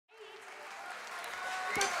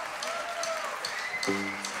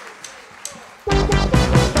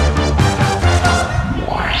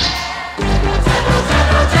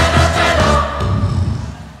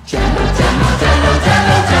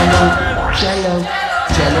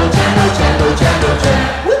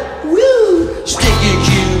Sticky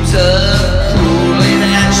cubes of cool in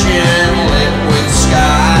action, liquid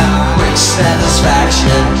sky, quick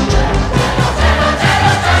satisfaction.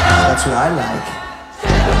 That's what I like.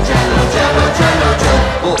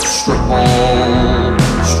 Oh, strip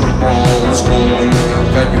malls, going,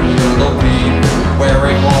 can you hear the beat?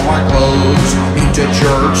 Wearing all my clothes, into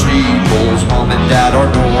church steeples. Mom and dad are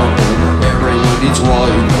normal, everyone eats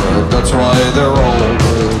white bread, that's why they're all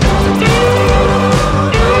good.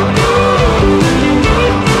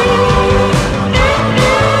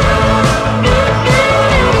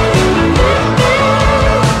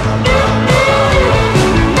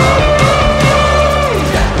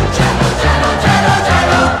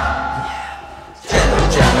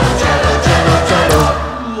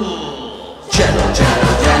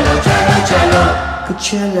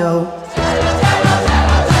 Jell-O.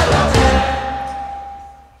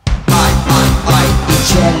 I eat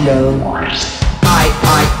Jell-O. I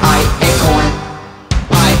eat corn.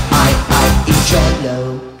 I eat Jell-O.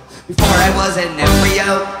 Before I was an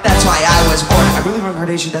embryo, that's why I was born. I really run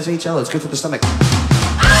Kardashian, that's why I eat Jell-O. It's good for the stomach.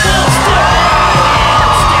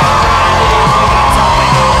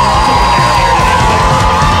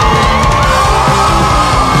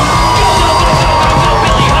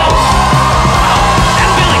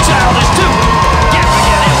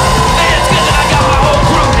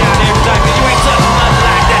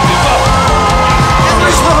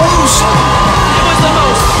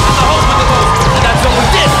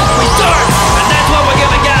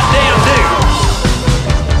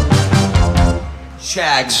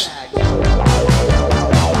 Shags.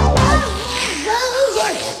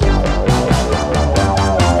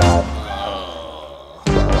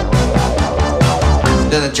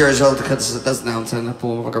 Then the Jersey because it doesn't now. I'm telling that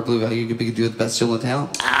poor motherfucker blue how you could do the best show in town.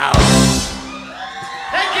 Ow.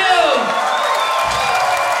 Thank you.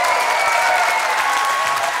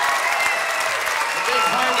 A big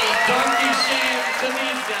hearty donkey shame to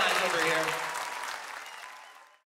these guys.